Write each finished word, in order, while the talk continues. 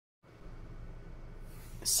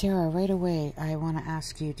Sarah, right away, I want to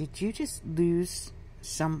ask you, did you just lose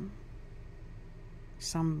some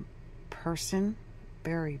person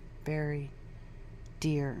very, very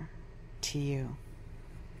dear to you?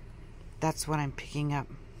 That's what I'm picking up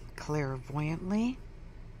clairvoyantly.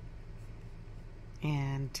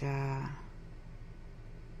 And,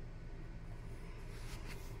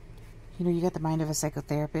 you know, you got the mind of a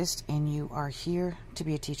psychotherapist, and you are here to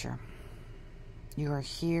be a teacher. You are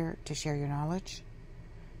here to share your knowledge,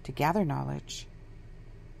 to gather knowledge,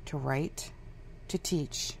 to write, to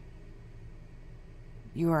teach.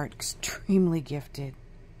 You are extremely gifted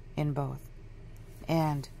in both.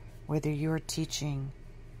 And whether you're teaching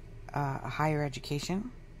a higher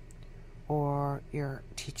education, or you're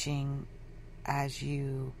teaching as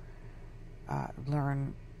you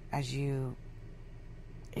learn, as you,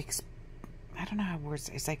 I don't know how words,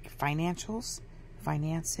 it's like finances,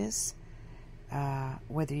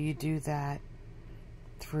 whether you do that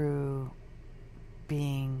through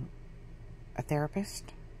being a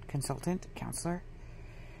therapist, consultant, counselor,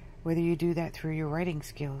 whether you do that through your writing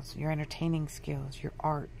skills, your entertaining skills, your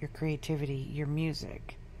art, your creativity, your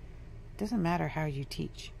music. It doesn't matter how you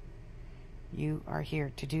teach. You are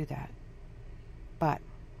here to do that. But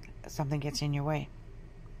something gets in your way.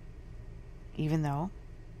 Even though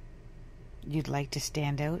you'd like to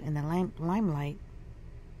stand out in the limelight,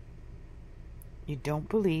 you don't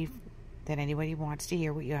believe that anybody wants to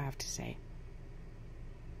hear what you have to say.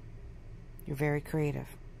 You're very creative.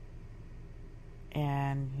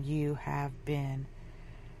 And you have been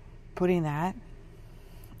putting that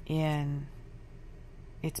in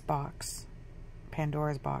its box,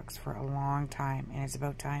 Pandora's box, for a long time. And it's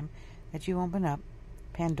about time that you open up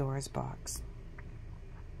Pandora's box.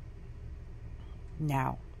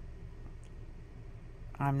 Now,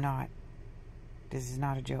 this is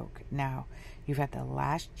not a joke. Now, you've had the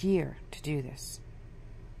last year to do this.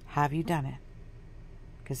 Have you done it?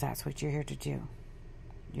 Because that's what you're here to do.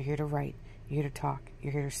 You're here to write. You're here to talk.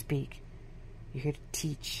 You're here to speak. You're here to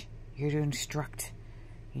teach. You're here to instruct.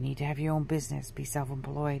 You need to have your own business. Be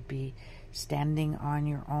self-employed. Be standing on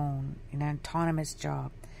your own in an autonomous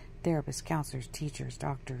job. Therapists, counselors, teachers,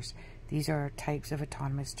 doctors. These are types of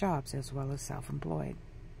autonomous jobs as well as self-employed.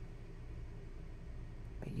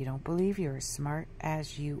 But you don't believe you're as smart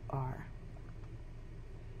as you are.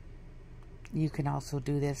 You can also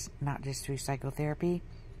do this not just through psychotherapy,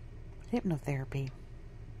 but hypnotherapy.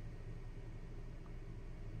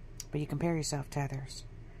 But you compare yourself to others.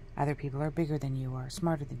 Other people are bigger than you are,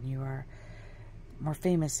 smarter than you are, more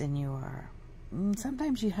famous than you are.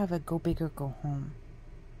 Sometimes you have a go big or go home.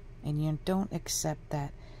 And you don't accept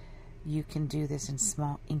that you can do this in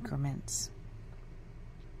small increments.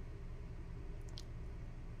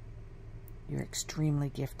 You're extremely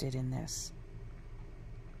gifted in this.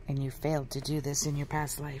 And you failed to do this in your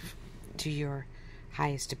past life to your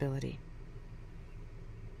highest ability.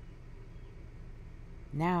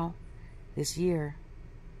 Now, this year,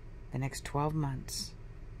 the next 12 months,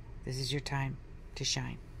 this is your time to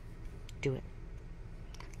shine. Do it.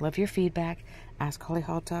 Love your feedback.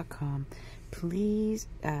 Askhollyhall.com. Please,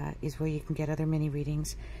 is where you can get other mini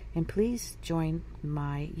readings. And please join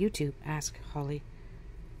my YouTube, Ask Holly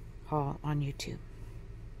Hall on YouTube.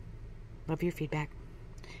 Love your feedback.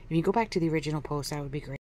 If you go back to the original post, that would be great.